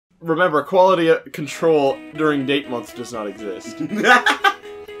remember, quality control during date month does not exist.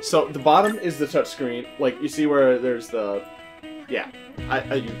 So the bottom is the touchscreen. Like, you see where there's the... Yeah,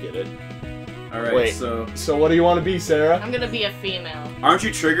 you get it. Alright, Wait, so what do you want to be, Sarah? I'm gonna be a female. Aren't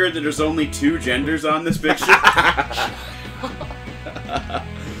you triggered that there's only 2 genders on this picture?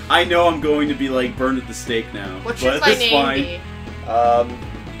 I know I'm going to be, like, burned at the stake now. What should my name be?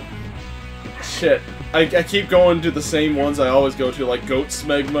 Shit. I keep going to the same ones I always go to, like Goat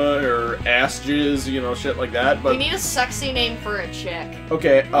Smegma or Ass Jizz, you know, shit like that. But we need a sexy name for a chick.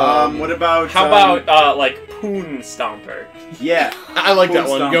 Okay, what about... How about, like, Poon Stomper? Yeah. I like Poon that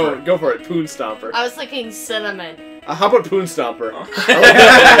one. Stomper. Go for it, Poon Stomper. I was thinking cinnamon. How about Poon Stomper?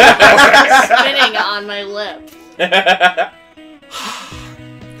 Spinning on my lip.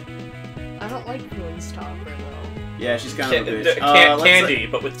 I don't like Poon Stomper, though. Yeah, she's kind of a bitch. Candy,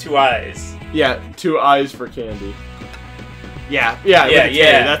 but with 2 eyes. Yeah, 2 eyes for Candy. Yeah,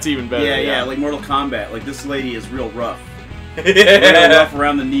 that's even better. Yeah, like Mortal Kombat. Like, this lady is real rough. Real rough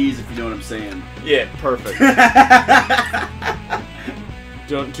around the knees, if you know what I'm saying. Yeah. Perfect.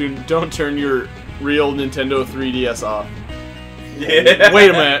 Don't turn your real Nintendo 3DS off. Yeah. Wait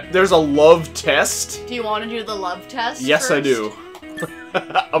a minute, there's a love test? Do you want to do the love test Yes, first? I do.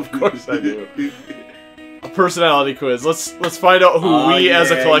 Of course I do. A personality quiz. Let's find out who we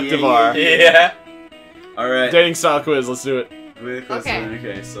as a collective are. Yeah. Alright. Dating style quiz, let's do it.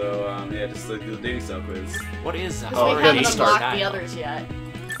 Okay, so, yeah, just like the dating style quiz. What is that? Because we haven't unlocked the others yet.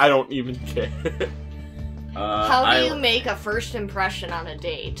 I don't even care. How do you make a first impression on a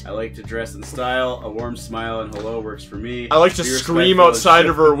date? I like to dress in style. A warm smile and hello works for me. I like to scream outside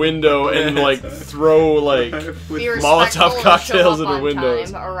of her window and like throw like Molotov cocktails in her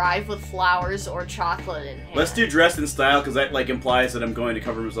windows. Time, arrive with flowers or chocolate in hand. Let's do dress in style because that like implies that I'm going to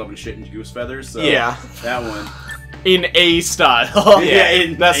cover myself in shit and goose feathers. So yeah, that one. In a style.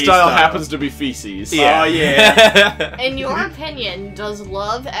 Yeah, that style happens to be feces. Yeah. Oh yeah. In your opinion, does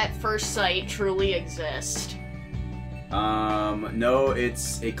love at first sight truly exist? No,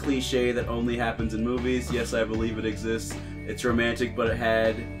 it's a cliche that only happens in movies. Yes, I believe it exists. It's romantic, but it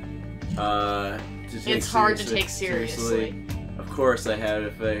had it's hard to take seriously. Of course, I had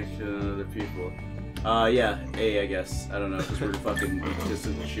effect on other people. Yeah, A, I guess. I don't know, because we're fucking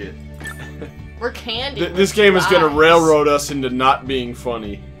egotistic shit. We're candy. This game is gonna railroad us into not being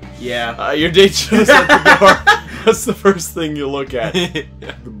funny. Yeah. Your date shows at the door. That's the first thing you look at. The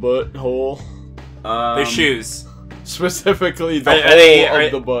butthole. Their shoes. Specifically, the hole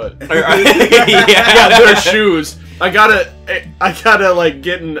of the butt. Yeah, their shoes. I gotta like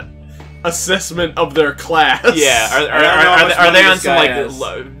get an assessment of their class. Yeah. Are they on some like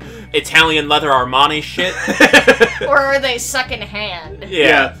Italian leather Armani shit? Or are they secondhand?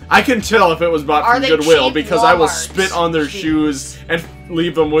 Yeah, I can tell if it was bought from Goodwill because I will spit on their shoes and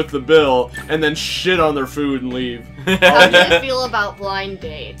leave them with the bill, and then shit on their food and leave. How do you feel about blind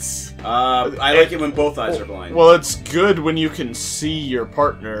dates? I like it when both eyes are blind. Well, it's good when you can see your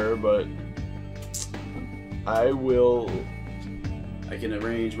partner, but I can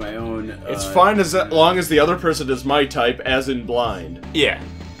arrange my own. It's fine as long as the other person is my type, as in blind. Yeah.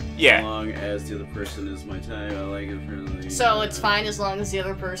 Yeah. As long as the other person is my type, I like it for So it's fine as long as the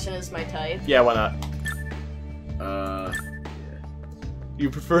other person is my type? Yeah, why not? Yeah.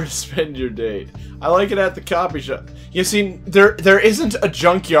 You prefer to spend your date. I like it at the coffee shop. You see, there isn't a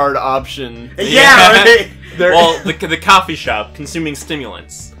junkyard option. Yeah, right? Well, the coffee shop, consuming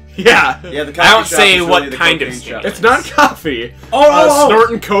stimulants. Yeah. Yeah, the coffee I don't shop say is what really kind of shop. stimulants. It's not coffee.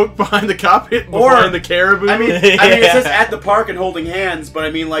 Snorting coke behind the behind the caribou. I mean, it says at the park and holding hands, but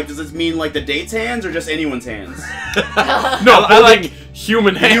I mean, like, does this mean like the date's hands or just anyone's hands? No, I like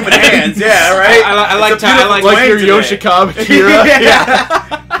human hands. Human hands, yeah, right. I like your Yoshikawa Kira.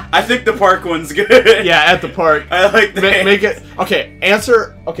 Yeah. I think the park one's good. Yeah, at the park. I like that. Make it okay.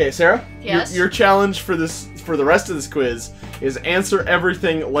 Answer. Okay, Sarah. Yes. Your challenge for the rest of this quiz is answer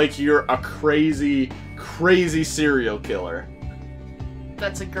everything like you're a crazy serial killer.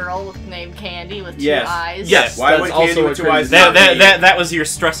 That's a girl named Candy with 2 Yes. eyes. Yes. Why would Candy with 2 eyes? That was your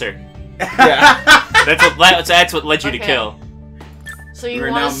stressor. Yeah. That's what led you to kill. So you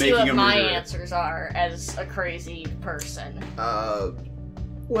want to see what my answers are as a crazy person?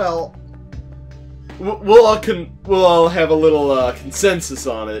 Well, we'll all have a little consensus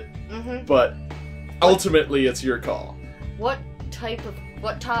on it, but ultimately it's your call. What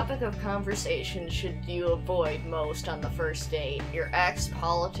topic of conversation should you avoid most on the first date? Your ex,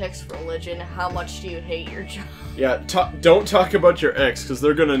 politics, religion, how much do you hate your job? Yeah, don't talk about your ex, because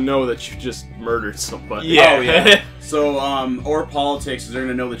they're gonna know that you just murdered somebody. Yeah. Oh, yeah. So, or politics, they're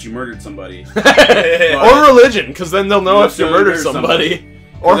gonna know that you murdered somebody. Or religion, because then they'll know if you murdered somebody.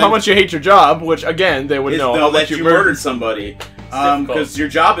 Or how much you hate your job, which again they would know. How that much you murdered somebody. Because difficult. your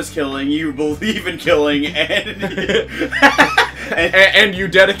job is killing, you believe in killing, and you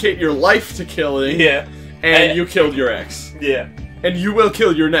dedicate your life to killing. Yeah. And you killed your ex. Yeah. And you will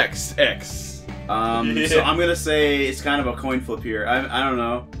kill your next ex. So I'm gonna say it's kind of a coin flip here. I don't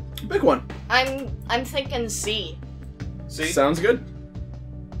know. Big one. I'm thinking C. See? Sounds good.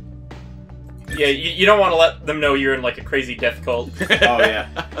 Yeah, you don't want to let them know you're in like a crazy death cult. Oh yeah.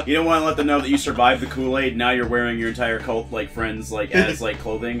 You don't want to let them know that you survived the Kool-Aid. Now you're wearing your entire cult like friends like as like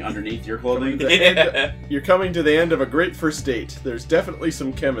clothing underneath your clothing. You're coming to the end of a great first date. There's definitely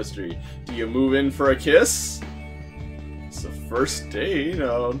some chemistry. Do you move in for a kiss? It's the first date,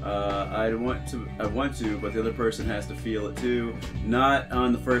 I want to, but the other person has to feel it too. Not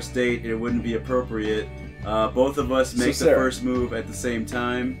on the first date. It wouldn't be appropriate. Both of us make the first move at the same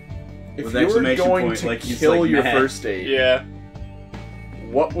time. If with you were exclamation going point, to like he's, kill like, your mad. first date, Yeah.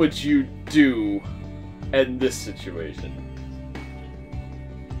 what would you do in this situation?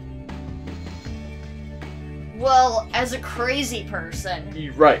 Well, as a crazy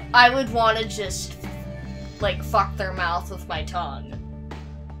person, Right. I would want to just, like, fuck their mouth with my tongue.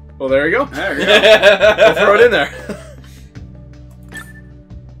 Well, there you go. There you go. We'll throw it in there.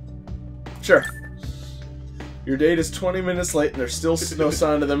 Sure. Your date is 20 minutes late and there's still no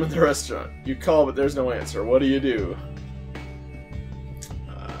sign of them in the restaurant. You call, but there's no answer. What do you do?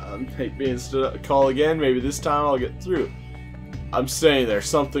 Maybe instead of call again, maybe this time I'll get through. I'm saying there,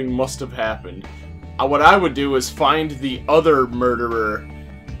 something must have happened. What I would do is find the other murderer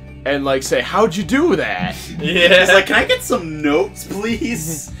and, like, say, how'd you do that? Yeah. It's like, can I get some notes,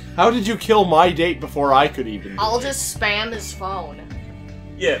 please? How did you kill my date before I could even do I'll it? just spam his phone.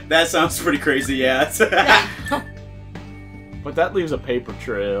 Yeah. That sounds pretty crazy, yeah. But that leaves a paper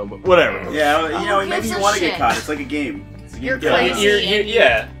trail, but whatever. Yeah, you know, Who maybe gives you a want to get shit? caught. It's like a game. It's a game You're of game. crazy.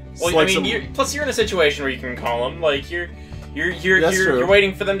 Yeah. Well, It's like I mean, some- plus you're in a situation where you can call them. Like you're That's true. you're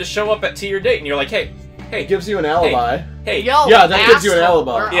waiting for them to show up to your date, and you're like, hey, It gives you an alibi. hey, Yo, Yeah, that gives you an asshole,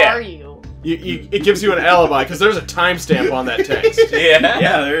 alibi. Where Yeah. are you? It gives you an alibi, because there's a timestamp on that text. yeah,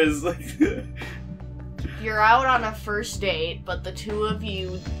 Yeah, there is. Like, You're out on a first date, but the two of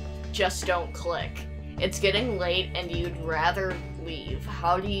you just don't click. It's getting late, and you'd rather leave.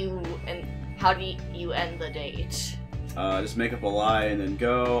 How do you end the date? just make up a lie and then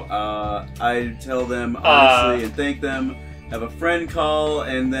go. I tell them honestly and thank them. Have a friend call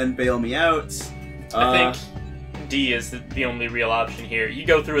and then bail me out. I think D is the only real option here. You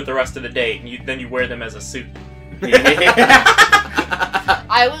go through with the rest of the date, and then you wear them as a suit.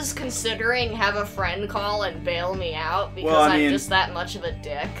 I was considering have a friend call and bail me out because Well, I mean- I'm just that much of a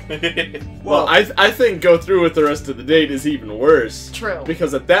dick. Well, I think go through with the rest of the date is even worse. True.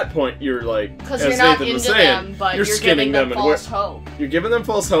 Because at that point, you're like, Because as you're not Nathan was into saying, them, but you're you're skinning giving them them and false hope. you're giving them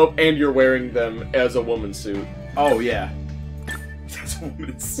false hope, and you're wearing them as a woman's suit. Oh yeah. That's a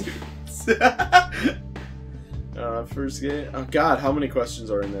woman's suit. First game. Oh God, how many questions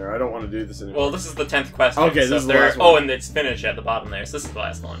are in there? I don't want to do this anymore. Well, this is the 10th question. Okay, so this is the there- last one. Oh, and it's finished at the bottom there, so this is the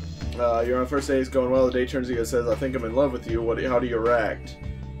last one. You're on first date. It's going well. The date turns to you and says, "I think I'm in love with you." How do you react?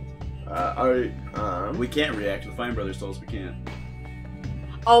 We can't react. The Fine Brothers told us we can't.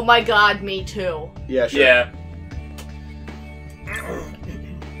 Oh my god, me too. Yeah, sure. Yeah.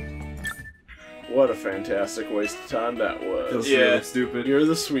 What a fantastic waste of time that was. Feels Yeah. really stupid. You're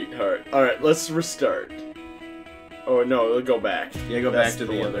the sweetheart. All right, let's restart. Oh no, let's go back. Yeah, go That's back to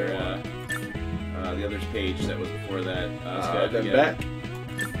the the one other, I want. the other page that was before that. Let's go Then again. back.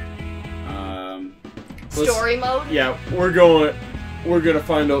 Let's- Story mode? Yeah, we're gonna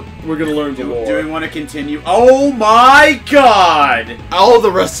find out. We're gonna learn the lore. Do we want to continue? Oh my god! All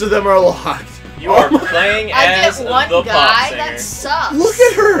the rest of them are locked. You are playing I as get one the guy pop singer. that sucks. Look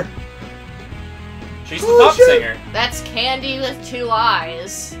at her. She's the Oh, pop shit. singer. That's Candy with 2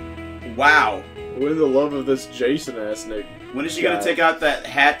 eyes. Wow. With the love of this Jason ass Nick. When is she gonna God. take out that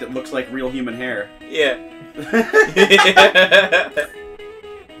hat that looks like real human hair? Yeah.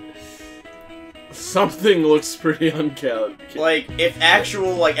 Something looks pretty uncanny. Like, if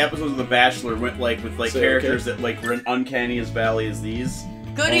actual, like, episodes of The Bachelor went, like, with, like, Say, characters that, like, were in uncanny as valley as these.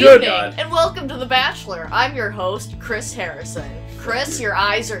 Good Oh, evening, God. and welcome to The Bachelor. I'm your host, Chris Harrison. Chris, your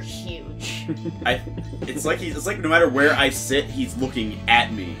eyes are huge. It's like no matter where I sit, he's looking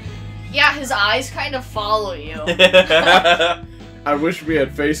at me. Yeah, his eyes kind of follow you. I wish we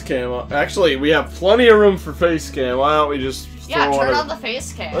had face cam on. Actually, we have plenty of room for face cam. Why don't we just Yeah, throw turn on on the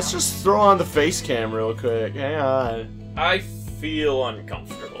face cam. Let's just throw on the face cam real quick. Hang on. I feel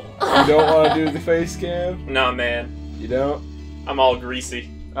uncomfortable. You don't want to do the face cam? Nah, man. You don't? I'm all greasy.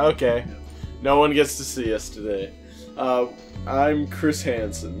 Okay. No one gets to see us today. I'm Chris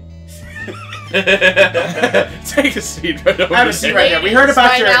Hansen. Take a seat right over Have a seat right there. We heard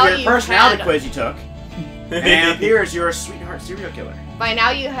about your personality quiz you took. And here's your sweetheart serial killer. By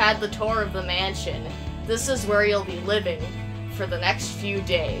now you had the tour of the mansion. This is where you'll be living for the next few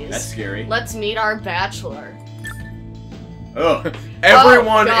days. That's scary. Let's meet our bachelor. Oh.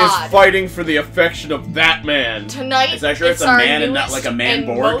 Everyone is fighting for the affection of that man. Tonight, is that sure it's a man and not like a man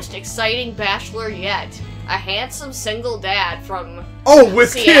board? Most exciting bachelor yet. A handsome single dad from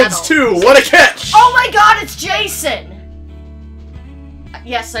with Seattle. Kids too. What a catch! Oh my God, it's Jason.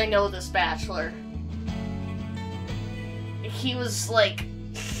 Yes, I know this bachelor. He was like,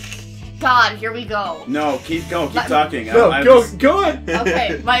 God, here we go. No, keep going, keep talking. No, go on.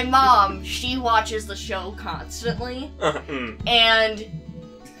 Okay, my mom, she watches the show constantly, and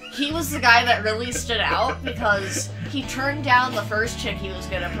he was the guy that really stood out because he turned down the first chick he was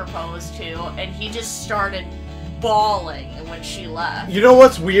gonna propose to, and he just started bawling when she left. You know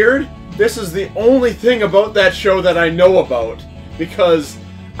what's weird? This is the only thing about that show that I know about, because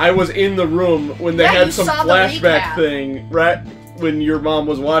I was in the room when they had some flashback thing, right? When your mom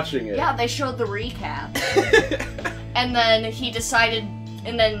was watching it. Yeah, they showed the recap. And then he decided,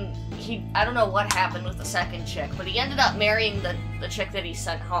 and then I don't know what happened with the second chick, but he ended up marrying the chick that he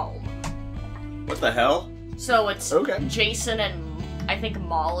sent home. What the hell? So it's Jason and I think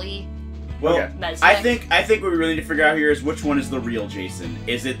Molly. Well, I think what we really need to figure out here is which one is the real Jason.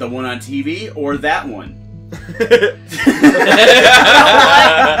 Is it the one on TV or that one? You know what?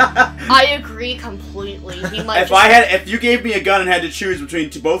 I agree completely. He might. If you gave me a gun and had to choose between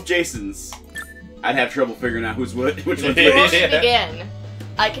both Jasons, I'd have trouble figuring out which one's which. Before we begin,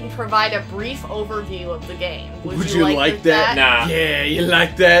 I can provide a brief overview of the game. Would you like that? Nah. Yeah, you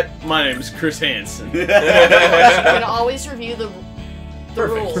like that? My name's Chris Hansen. You can always review the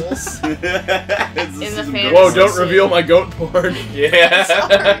rules in the fantasy. Whoa, don't reveal my goat porn. Yeah.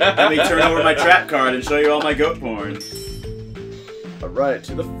 Let me turn over my trap card and show you all my goat porn. Alright,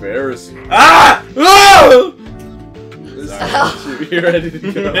 to the Pharisee. Ah! Oh! You ready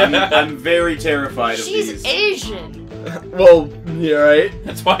to go? I'm very terrified of these. She's Asian. Well, yeah, right?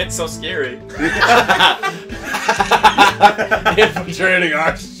 That's why it's so scary. Infiltrating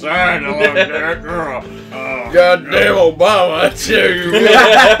our side along there, girl. Oh, goddamn Obama, I tell you.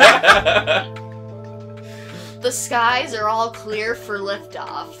 The skies are all clear for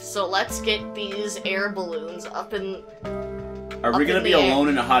liftoff, so let's get these air balloons up in. Are we gonna be alone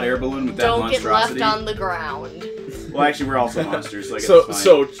in a hot air balloon with that monstrosity? Don't get left on the ground. Well, actually, we're also monsters, so I guess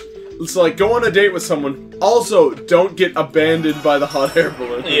so it's like go on a date with someone. Also, don't get abandoned by the hot air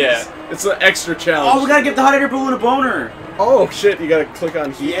balloon. Yeah. It's an extra challenge. Oh, we gotta give the hot air balloon a boner. Oh shit! You gotta click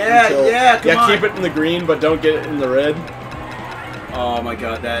on heat. Yeah, come on. Keep it in the green, but don't get it in the red. Oh my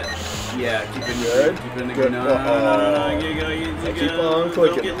god, that. Yeah, keep it in the Good. green. Keep it in the green. No. Keep on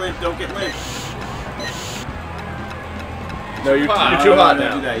clicking. Don't get limp. No, you're too hot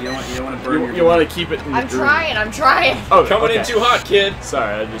now. Do that. You don't want to burn. You want to keep it in the I'm trying. Oh, coming in too hot, kid.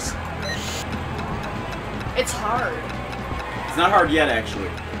 Sorry, I just. It's hard. It's not hard yet, actually.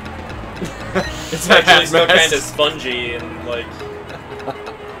 It's actually still kind of spongy and like.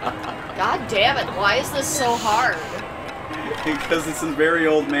 God damn it! Why is this so hard? Because it's a very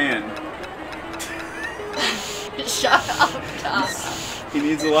old man. Shut up, Taha. He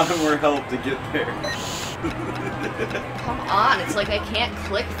needs a lot more help to get there. Come on, it's like I can't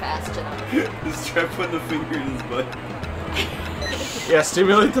click fast enough. Just try putting a finger in his butt. Yeah,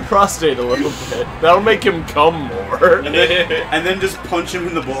 stimulate the prostate a little bit. That'll make him come more. And then just punch him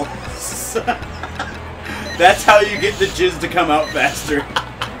in the balls. That's how you get the jizz to come out faster.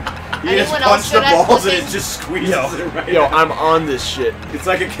 You just punch the balls and it just squeezes it right out. I'm on this shit. It's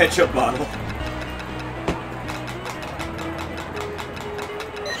like a ketchup bottle.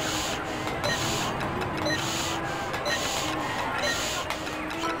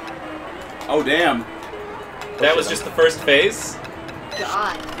 Oh damn! That was just the first phase.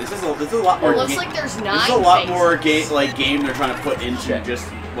 God. This is a lot more. It looks like there's 9. This is a lot more game they're trying to put into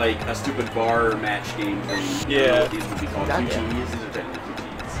just like a stupid bar match game thing. Yeah. I don't know what these would be called. QTEs. These are technically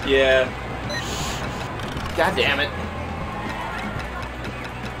QTEs. Yeah. God damn it!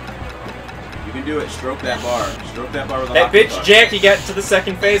 You can do it. Stroke that bar. Stroke that bar with a That hockey bitch puck. Jackie got to the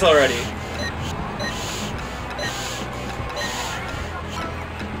second phase already.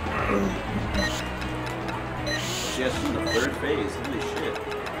 Yes, in the third phase. Holy shit.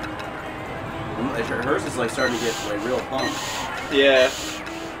 Hers is like starting to get like real pumped. Yeah.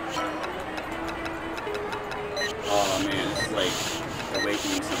 Oh man, it's like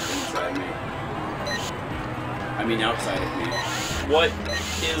awakening something inside me. I mean outside of me. What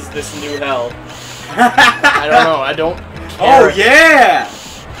is this new hell? I don't know. I don't care. Oh, yeah!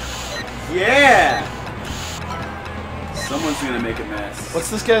 Yeah! Someone's gonna make a mess. What's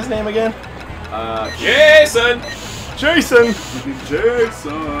this guy's name again? Jason! Jason!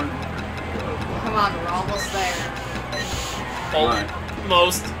 Jason! Come on, we're almost there.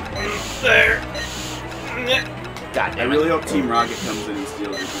 Almost there. God I damn really it. hope Team Rocket comes in and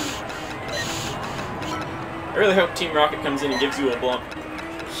steals it. I really hope Team Rocket comes in and gives you a bump.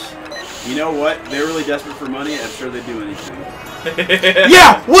 You know what? They're really desperate for money. I'm sure they'd do anything.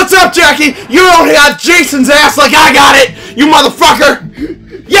 Yeah! What's up, Jackie? You don't got Jason's ass like I got it, you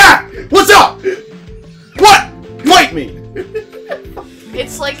motherfucker! Yeah! What's up? What? Light me!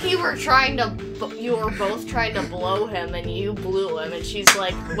 It's like you were both trying to blow him, and you blew him, and she's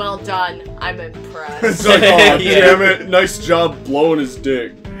like, "Well done, I'm impressed." It's like, oh, damn it. Nice job blowing his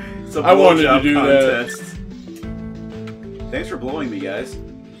dick. It's a I wanted to blowjob do contest. Thanks for blowing me, guys.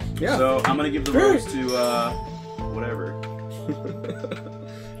 Yeah. So I'm gonna give the rose to whatever.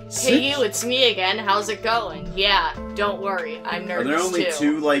 Hey you, it's me again. How's it going? Yeah, don't worry, I'm nervous Are there only too.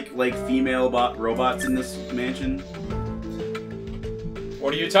 two like female robots in this mansion?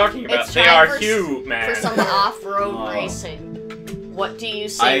 What are you talking about? It's They time are human. for some off-road Oh. racing. What do you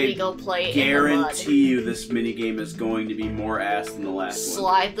say we go play in the mud? Guarantee you this minigame is going to be more ass than the last one.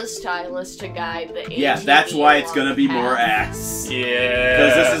 Slide the stylus to guide the ATV. Yeah, that's why it's along gonna be the more path. ass.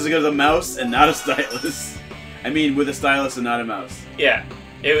 Yeah. Because this is a mouse and not a stylus. I mean, with a stylus and not a mouse. Yeah.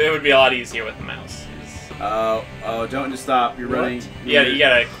 It would be a lot easier with a mouse. Oh, don't just stop. You're What? running. Yeah, you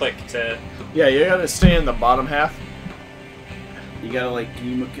gotta click to... Yeah, you gotta stay in the bottom half. You gotta like,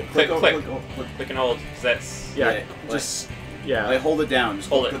 can you Click. click. Click and hold, because that's... Yeah, Yeah, just... Yeah. Like, hold it down. Just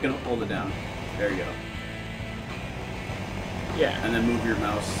Hold it. click and hold it down. There you go. Yeah. And then move your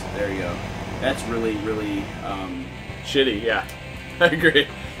mouse. There you go. That's really, really, Shitty, yeah. I agree.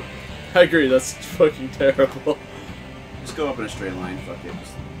 I agree, that's fucking terrible. just go up in a straight line. Fuck it.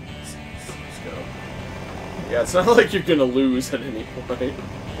 Just go. Yeah, it's not like you're gonna lose at any point.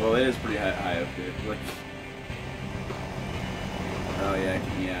 Well, it is pretty high up here. Like, oh yeah,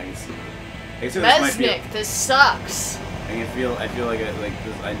 I can see. Hey, so this might be. Mesnick, this sucks. I feel like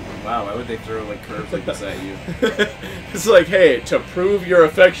this. Wow, why would they throw like curves like this at you? It's like, hey, to prove your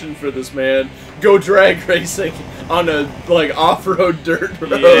affection for this man, go drag racing on a like off-road dirt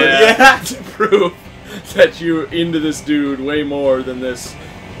road. Yeah. To prove that you into this dude way more than this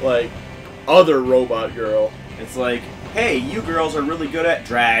like other robot girl. It's like, hey, you girls are really good at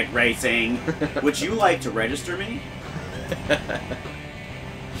drag racing. Would you like to register me?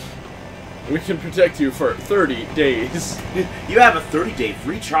 We can protect you for 30 days. You have a 30-day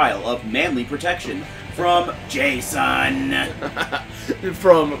free trial of manly protection from Jason.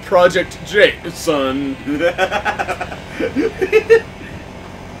 From Project Jason.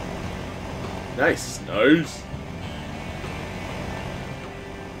 Nice.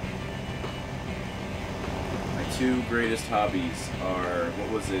 My two greatest hobbies are, what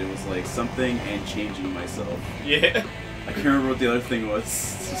was it? It was like something and changing myself. Yeah. I can't remember what the other thing was.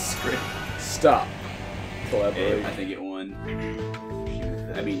 This is great. Stop. Collaborate. I think it won.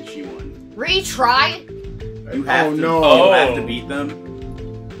 She won. Retry? You have Oh, to. no. You have to beat them.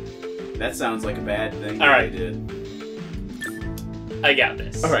 That sounds like a bad thing. that Alright. they did. I got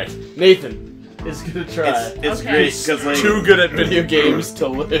this. Alright, Nathan is gonna try. It's Okay. great because like Too good at video games to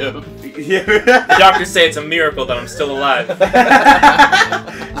live. The Yeah. doctors say it's a miracle that I'm still alive. He's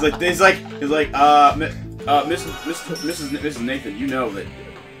like, Mrs. Nathan, you know that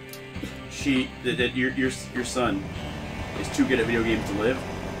that your son is too good at video games to live.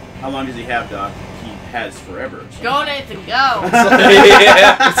 How long does he have, Doc? He has forever. So. Go, Nathan, go!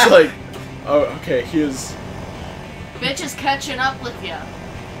 Yeah. It's like, oh, okay, he is. Bitch is catching up with you.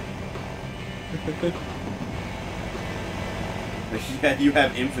 Yeah, you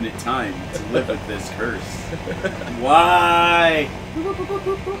have infinite time to live with this curse. Why?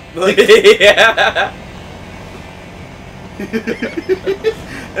 Like, Yeah.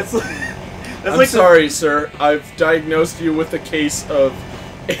 that's like. That's I'm like sorry, sir. I've diagnosed you with a case of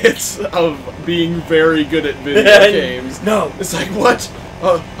being very good at video games. No. It's like, what?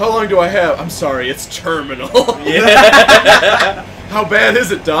 How long do I have? I'm sorry, it's terminal. Yeah. How bad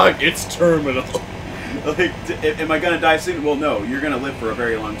is it, dog? It's terminal. Like, am I gonna die soon? Well, no. You're gonna live for a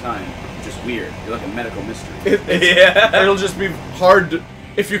very long time. Just weird. You're like a medical mystery. Yeah. It'll just be hard to...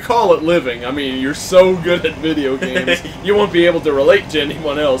 If you call it living, I mean, you're so good at video games, you won't be able to relate to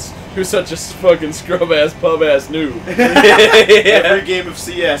anyone else who's such a fucking scrub-ass, pub-ass noob. Every game of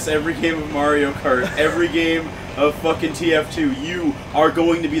CS, every game of Mario Kart, every game of fucking TF2, you are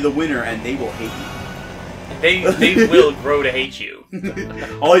going to be the winner, and they will hate you. They will grow to hate you.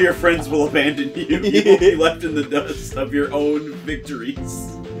 All your friends will abandon you. You will be left in the dust of your own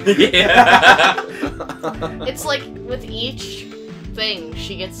victories. Yeah. It's like with each thing,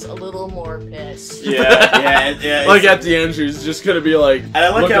 she gets a little more pissed. Yeah. Like at the end, she's just gonna be like, And I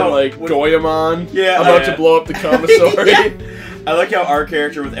like looking how like Goemon, about to yeah. blow up the commissary. Yeah. I like how our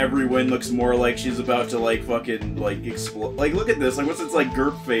character with every win looks more like she's about to like fucking like explode. Like look at this. Like what's its like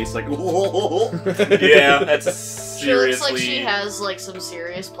GURP face? Like Yeah, that's She looks seriously. like she has like some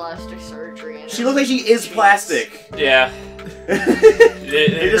serious plastic surgery. She looks like she is plastic. Yeah.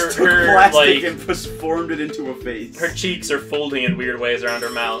 They just took her, plastic like, and formed it into a face. her cheeks are folding in weird ways around her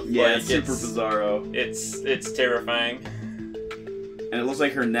mouth. Yeah, like, it's super bizarro. It's terrifying. And it looks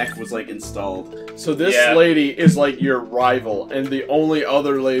like her neck was like installed. So this Yeah. lady is like your rival, and the only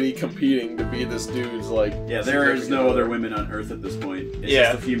other lady competing to be this dude's like. Yeah, there is no other women on Earth at this point. It's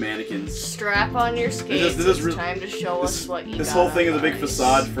Yeah. just a few mannequins. Strap on your skates. This is It's re- time to show us what you This got whole thing on is a big ice.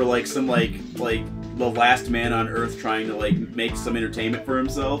 facade for like some like the last man on Earth trying to like make some entertainment for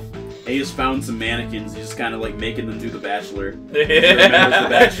himself. And he just found some mannequins. He's just kind of like making them do the Bachelor. He remembers the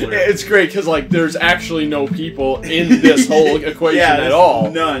Bachelor. It's great because like there's actually no people in this whole equation Yeah, at there's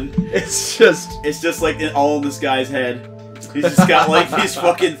all. None. It's just like all in this guy's head. He's just got like these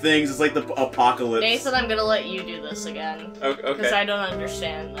fucking things. It's like the apocalypse. Nathan, I'm gonna let you do this again. Because Okay. I don't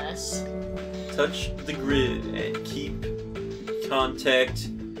understand this. Touch the grid and keep contact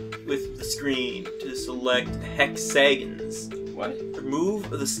with the screen to select hexagons. What? Remove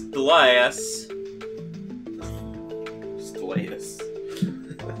the stelaeus. Stelaeus.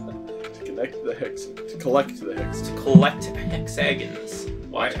 to connect the hex, to collect the hex. To collect hexagons.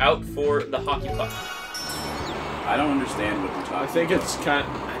 Watch out for the hockey puck. I don't understand what you're talking I think about. it's kind.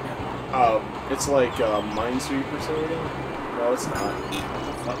 It's like Minesweeper sort of. No, it's not. What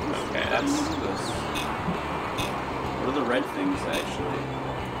the fuck is Okay, how do you that's- do this? What are the red things actually?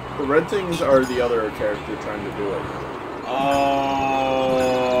 The red things are the other character trying to do it. Oh,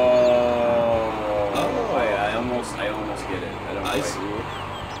 I almost get it. I don't. I quite- see.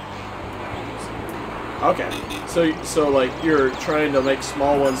 I almost see it. Okay, so like you're trying to make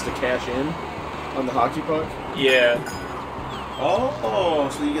small ones to cash in on the hockey puck. Yeah. Oh,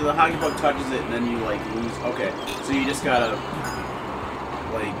 so you get the hockey puck touches it and then you like lose. Okay, so you just gotta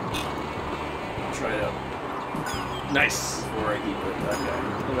like try to Nice. before I keep it.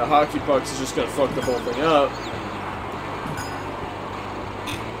 Okay. And the hockey puck's just gonna fuck the whole thing up.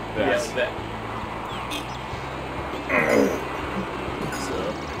 Yes. Yes. That. So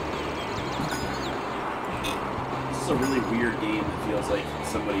This is a really weird game that feels like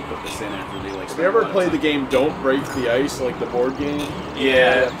somebody put this in after they like. have you ever played the game Don't Break the Ice, like the board game?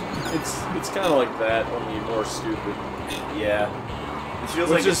 Yeah. It's kind of like that, only more stupid. Yeah. This feels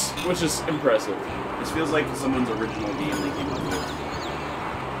Which like is impressive. this feels like someone's original game they came up with,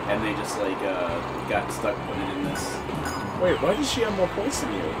 and they just like got stuck putting it in this. Wait, why does she have more points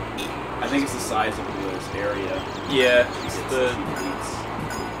than you? I think it's the size of this area. Yeah. She It's gets the. she competes.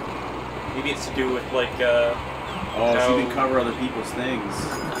 Maybe it's to do with like Oh, No. she can cover other people's things.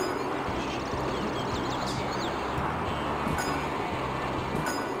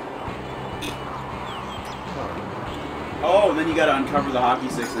 Oh, and then you gotta uncover the hockey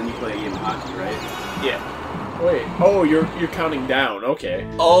sticks, and then you play a game of hockey, right? yeah. Wait, oh, you're counting down. Okay,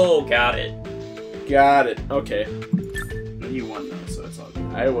 Oh, got it. got it. Okay, And you won though, so it's all good.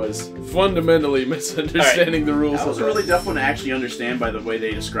 I was fundamentally misunderstanding the rules. That was of a really tough one to actually understand by the way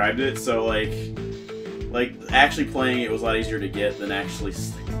they described it. So like actually playing it was a lot easier to get than actually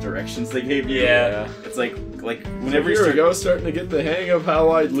the directions they gave you. Yeah. It's like Whenever whenever you here we start, go, starting to get the hang of how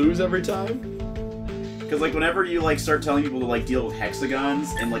I lose every time. because like whenever you like start telling people to like deal with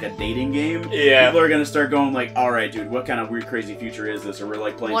hexagons in like a dating game, Yeah. people are gonna start going like, all right, dude, what kind of weird, crazy future is this? Or we're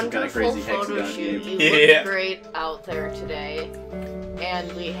like playing some kind of Wonderful crazy photo hexagon shoot. game. You Yeah. look great out there today.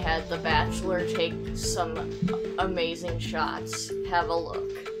 And we had the Bachelor take some amazing shots. Have a look.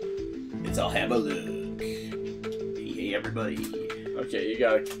 It's all have a look. Hey everybody. Okay, you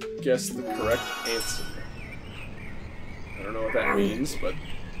gotta guess the correct answer. I don't know what that means, but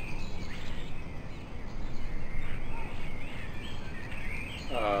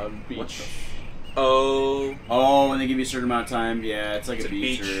beach. What the- Oh. Oh, and they give you a certain amount of time. Yeah, it's like It's a a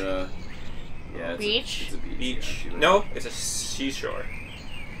beach, beach. or yeah, Beach? It's a beach. Beach. Yeah, No, it's a seashore.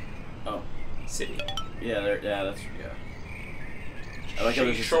 Oh. City. Yeah, that's I like how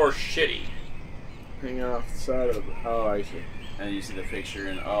there's just, Seashore shitty. Hang off the side of the. Oh, I see. and you see the picture,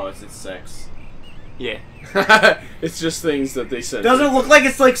 and oh, it's sex. Yeah. It's just things that they said. Doesn't it look like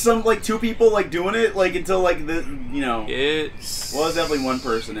it's like some like two people like doing it like until like the It's. Well, it's definitely one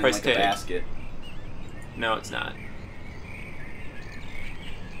person in Price like tag. a basket. No, it's not.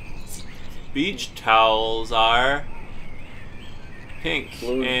 beach towels are pink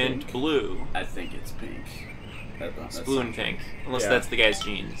Blue and and pink. blue. I think it's pink. It's blue and pink, unless Yeah. that's the guy's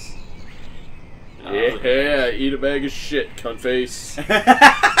jeans. Yeah, eat a bag of shit, cunt face.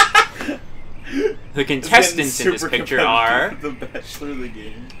 The contestants in this picture are. The Bachelor, the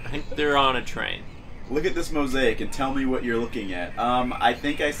game. I think they're on a train. Look at this mosaic and tell me what you're looking at. I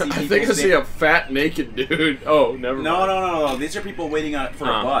think I see. I think I see a fat naked dude. Oh, never mind. No. These are people waiting for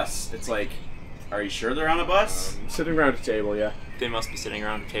a Huh. bus. It's like, are you sure they're on a bus? Sitting around a table, yeah. They must be sitting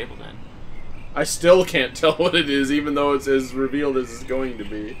around a table then. I still can't tell what it is, even though it's as revealed as it's going to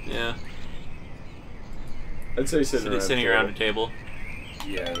be. Yeah. I'd say sitting Around a table.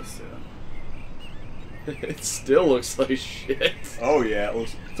 Yes. It still looks like shit. Oh yeah,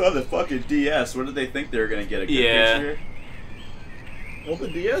 it's on the fucking DS. What did they think they were gonna get a good Yeah. picture? Well, the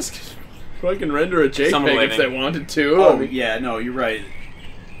DS can fucking render a Someone JPEG if they waving. wanted to. Oh I mean, yeah, no, you're right.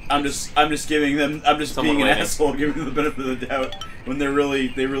 I'm just giving them. I'm just Someone being an waving. asshole, giving them the benefit of the doubt when they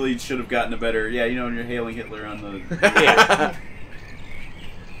really should have gotten a better. Yeah, you know, when you're hailing Hitler on the. Yeah.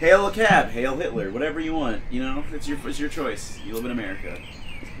 Hail a cab, hail Hitler, whatever you want. You know, it's your choice. You live in America.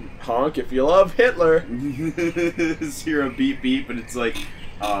 honk if you love Hitler. Hear a beep beep, and it's like,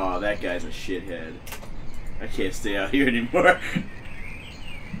 oh, that guy's a shithead. I can't stay out here anymore.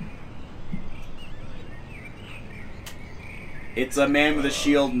 It's a man with a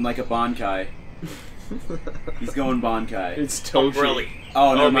shield and like a bonkai. He's going bonkai. It's Toshi. Umbrella.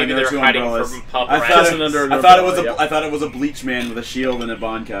 Oh no, maybe no, they're two hiding umbrellas. from I paparazzi. thought, Kissing under an I thought it was umbrella, I thought it was a bleach man with a shield and a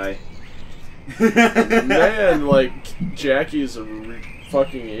bonkai. Man, like, Jackie's a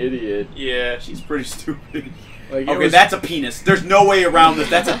fucking idiot. Yeah. She's pretty stupid. Like, it Okay, was- that's a penis. There's no way around this.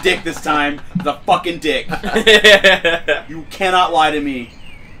 That's a dick this time. It's a fucking dick. You cannot lie to me.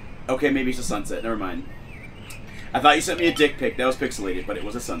 Okay, maybe it's a sunset. Never mind. I thought you sent me a dick pic. That was pixelated, but it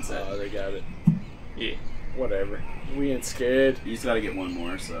was a sunset. Oh, they got it. Yeah. Whatever. We ain't scared. You just gotta get one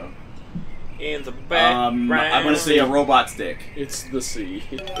more, so. In the background. I'm gonna say a robot's dick. It's the sea.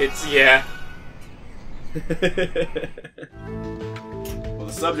 It's, yeah. Well,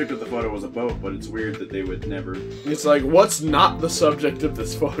 the subject of the photo was a boat, but it's weird that they would never. It's like, what's not the subject of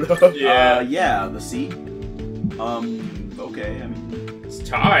this photo? Yeah. Yeah, the sea. Okay, I mean. It's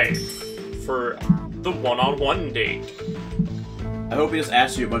time for the one-on-one date. I hope he just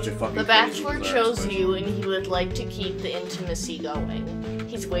asked you a bunch of fucking The crazy, Bachelor bizarre chose questions. you, and he would like to keep the intimacy going.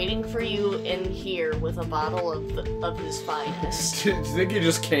 He's waiting for you in here with a bottle of his finest. Do you think he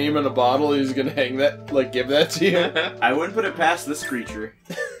just came in a bottle? He's gonna hang that, like, give that to you? I wouldn't put it past this creature.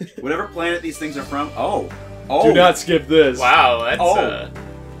 Whatever planet these things are from. Oh. Do not skip this. Wow, that's Oh.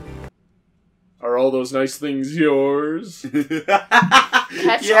 Are all those nice things yours?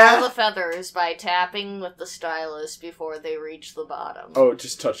 Catch Yeah. all the feathers by tapping with the stylus before they reach the bottom. Oh,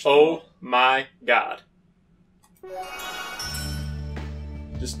 just touch them. Oh my god.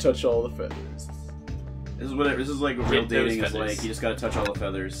 Just touch all the feathers. This is like what real Get those dating is feathers. like. You just gotta touch all the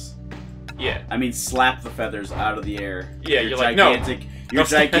feathers. Yeah. I mean, slap the feathers out of the air. Yeah, you're like, no. Your No.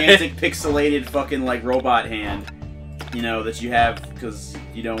 gigantic pixelated fucking like robot hand. You know, that you have because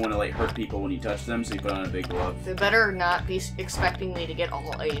you don't want to like hurt people when you touch them, so you put on a big glove. They better not be expecting me to get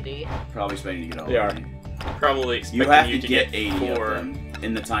all 80. Probably expecting to get all They are. of them. Probably expecting You have you to get 80 4. of them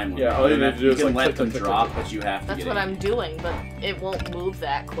in the time limit. Yeah, all you need to do You is, can like, let click, them click, drop, click, click. but you have to That's get what 80. I'm doing, but it won't move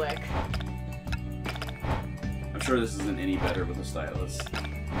that quick. I'm sure this isn't any better with a stylus.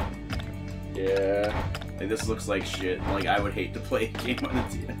 Yeah. Like, this looks like shit. Like, I would hate to play a game on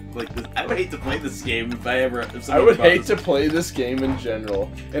the DS. Like, I would hate to play this game if I someone would bought hate this. to play this game in general,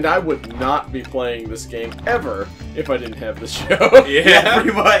 and I would not be playing this game ever if I didn't have the show. Yeah,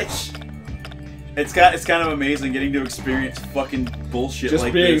 pretty much. It's kind of amazing getting to experience fucking bullshit Just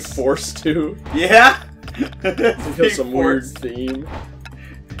like being this. forced to. Yeah. Because Being some weird forced. theme.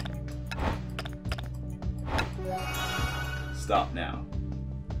 Stop now.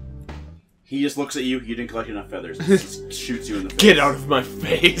 He just looks at you. You didn't collect enough feathers. He just shoots you in the face. Get out of my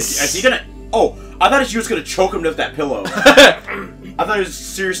face! Is he gonna? Oh, I thought he was gonna choke him with that pillow. I thought he was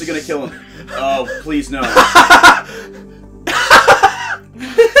seriously gonna kill him. Oh, please no. That's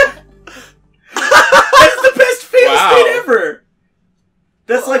the best fail state ever.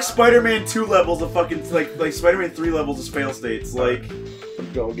 That's like Spider-Man 2 levels of fucking like Spider-Man 3 levels of fail states. Like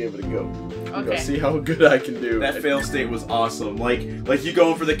I'm gonna give it a go. I'm Okay. gonna see how good I can do. that fail state was awesome. Like you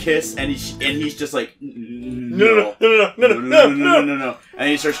going for the kiss and he's just like No. no, and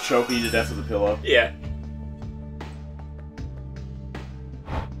he starts choking you to death with a pillow. Yeah.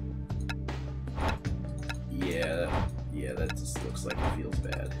 Yeah, that just looks like it feels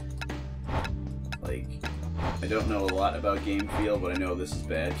bad. Like, I don't know a lot about game feel, but I know this is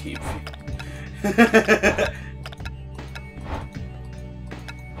bad game feel. I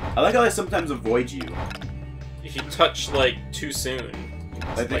like how they sometimes avoid you. If you touch, like, too soon.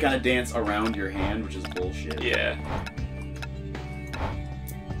 Like they kind of dance around your hand, which is bullshit. Yeah.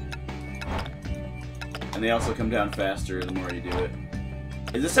 And they also come down faster the more you do it.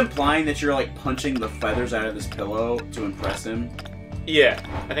 Is this implying that you're, like, punching the feathers out of this pillow to impress him? Yeah,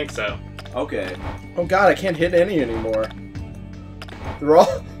 I think so. Okay. Oh god, I can't hit any anymore.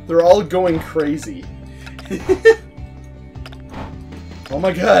 They're all going crazy. Oh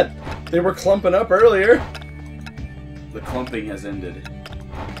my god, they were clumping up earlier. The clumping has ended.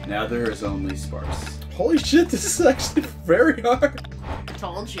 Now there is only sparse. Holy shit, this is actually very hard.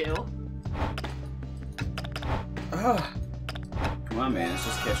 Told you. Ah. Come on, man, it's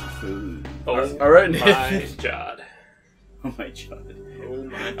just catching food. Oh, Alright, my god. Oh my god. Oh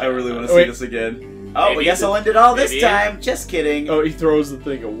my god. I really want to see this again. Oh, Maybe I guess the- I'll end it all this maybe- time. Just kidding. Oh, he throws the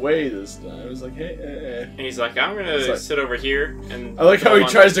thing away this time. I was like, hey, And he's like, I'm gonna It's like- sit over here and... I like how he on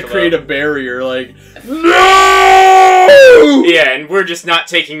tries this to create a pillow. barrier, like, no! Yeah, and we're just not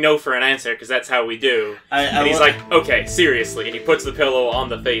taking no for an answer, because that's how we do. And he's like, okay, seriously. And he puts the pillow on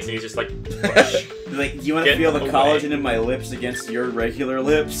the face, and he's just like, push. like, do you want to Get feel the away. collagen in my lips against your regular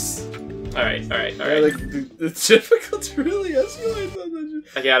lips? Alright. Yeah, like, it's difficult to really escalate on that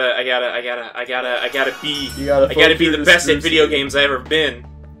shit. I gotta be... You gotta I gotta be focus the best at video exclusively. games I've ever been.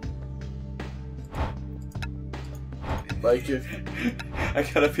 Like, if, I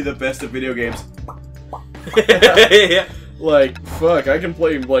gotta be the best at video games. Yeah. like, fuck, I can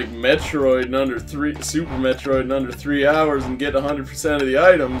play, like, Metroid in under Super Metroid in under 3 hours and get 100% of the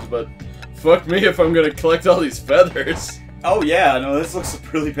items, but fuck me if I'm gonna collect all these feathers. Oh yeah, no, this looks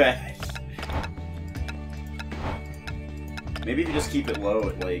really bad. Maybe if you just keep it low,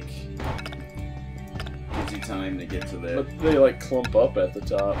 it, like, gives you time to get to the... But they, like, clump up at the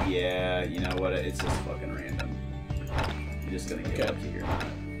top. Yeah, you know what, it's just fucking random. You're just gonna get Okay. lucky or not.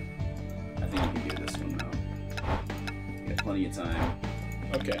 I think you can do this one, though. You got plenty of time.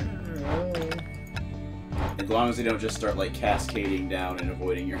 Okay. As long as they don't just start, like, cascading down and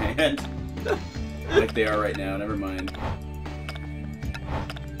avoiding your hand. Like they are right now, never mind.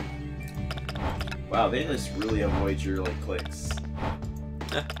 Wow, they just really avoid your, like, clicks.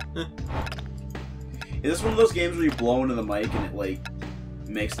 Is this one of those games where you blow into the mic and it, like,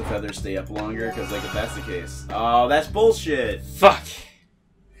 makes the feathers stay up longer? Because, like, if that's the case... Oh, that's bullshit! Fuck.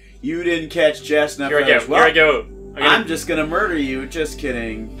 You didn't catch chestnut Here I go. feathers. Well, Here I go. I'm just gonna murder you. Just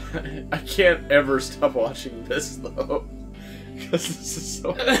kidding. I can't ever stop watching this, though. Because this is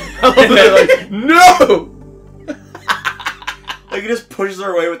so... They're like, no! Like, he just pushes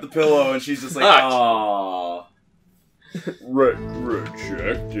her away with the pillow and she's just like, Fuck. aww.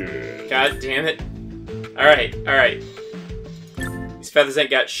 Rejected. God damn it. Alright. These feathers ain't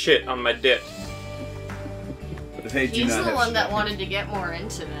got shit on my dick. But they do He's not the have one shit. that wanted to get more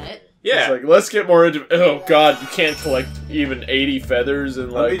intimate. Yeah. It's like, let's get more into... Oh, God, you can't collect even 80 feathers in,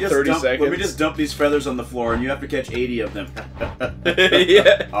 like, 30 seconds. Let me just dump these feathers on the floor and you have to catch 80 of them.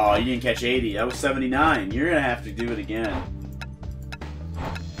 Yeah. Oh, you didn't catch 80. That was 79. You're gonna have to do it again.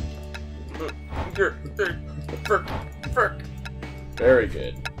 Very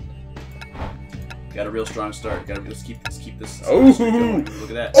good. Got a real strong start. Gotta just keep this. Oh! Going. Look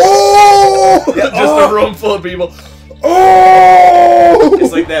at that. Oh! Yeah, Just oh! a room full of people. Oh!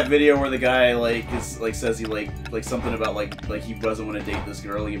 It's like that video where the guy says he like something about like he doesn't want to date this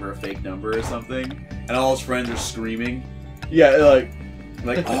girl, give her a fake number or something, and all his friends are screaming. Yeah, like,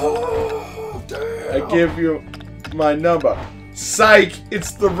 Oh, damn. I give you my number. Psych!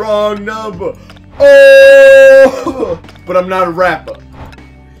 It's the wrong number. Oh! But I'm not a rapper.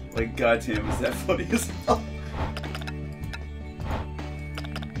 Like, goddamn, is that funny as hell?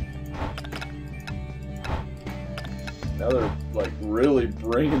 Now they're, like, really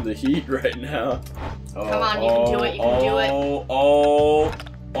bringing the heat right now. Oh, Come on, you can do it, you can do it.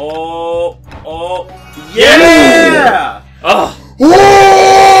 Yeah! Oh.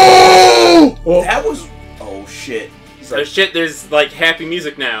 Oh! That was... Oh, shit. So shit, there's like happy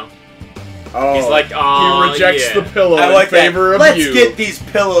music now. Oh. He's like, oh, He rejects yeah. the pillow I like in favor that. of Let's you. get these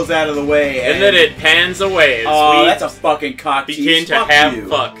pillows out of the way. And then it pans away as Oh, we that's a fucking cock begin tease. to Fuck have you.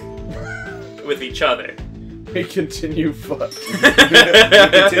 fuck with each other. We continue fuck. We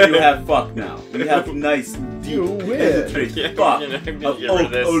continue to have fuck now. We have nice, deep, You win. penetrating Yeah, fuck I'm gonna of get rid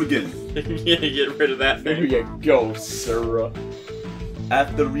of this. Olgan. Yeah, get rid of that There thing. you go, Sarah.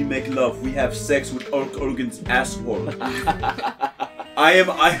 After we make love, we have sex with Olgan's asshole. I am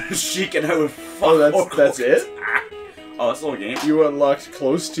Iron Sheik and I will fuck Oh, Hulk that's Hogan. it? Oh, that's the whole game? You unlocked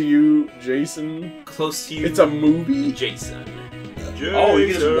Close to You, Jason. Close to you. It's a movie? Jason. Oh,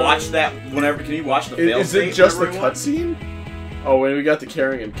 you can just watch that whenever. Can you watch the fail Is state it just the whenever you want? cutscene? Oh, and we got the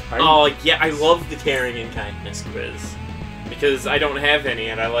caring and kindness. Oh, yeah, I love the caring and kindness quiz. Because I don't have any,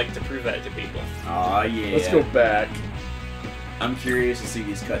 and I like to prove that to people. Aw, yeah. Let's go back. I'm curious to see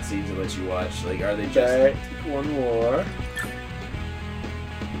these cutscenes that let you watch. Like, are they just... Back. One more.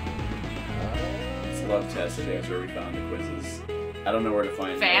 It's love test today. That's where we found the quizzes. I don't know where to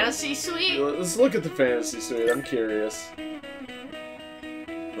find Fantasy Suite? Let's look at the fantasy suite. I'm curious.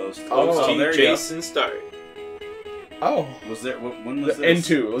 Close. Oh, there you go. Jason Start. Oh. Was there... When was The this?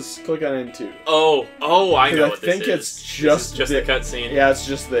 N2. Let's click on N2. Oh, I know what this is. I think it's just the cutscene. Yeah, it's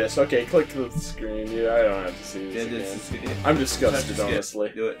just this. Okay, click the screen. Yeah, I don't have to see Yeah, this again. yeah. I'm disgusted, Skip.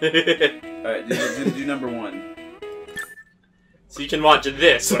 honestly. Do it. Alright, do number 1. So you can watch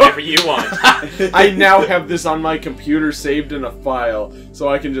this whenever you want. I now have this on my computer saved in a file, so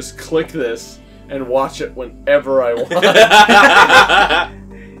I can just click this and watch it whenever I want.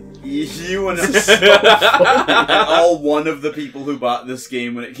 You and This is so funny. and all one of the people who bought this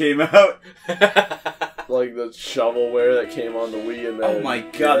game when it came out. Like the shovelware that came on the Wii and then... Oh my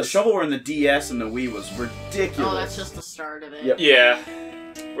god, the shovelware in the DS and the Wii was ridiculous. Oh, that's just the start of it. Yep. Yeah.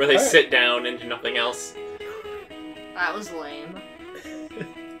 Where they Alright. sit down and do nothing else. That was lame.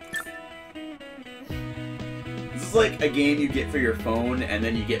 This is like a game you get for your phone and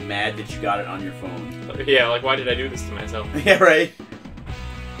then you get mad that you got it on your phone. Yeah, like, why did I do this to myself? Yeah, right?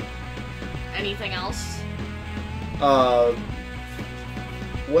 Anything else?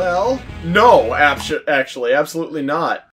 Well, no, actually, absolutely not.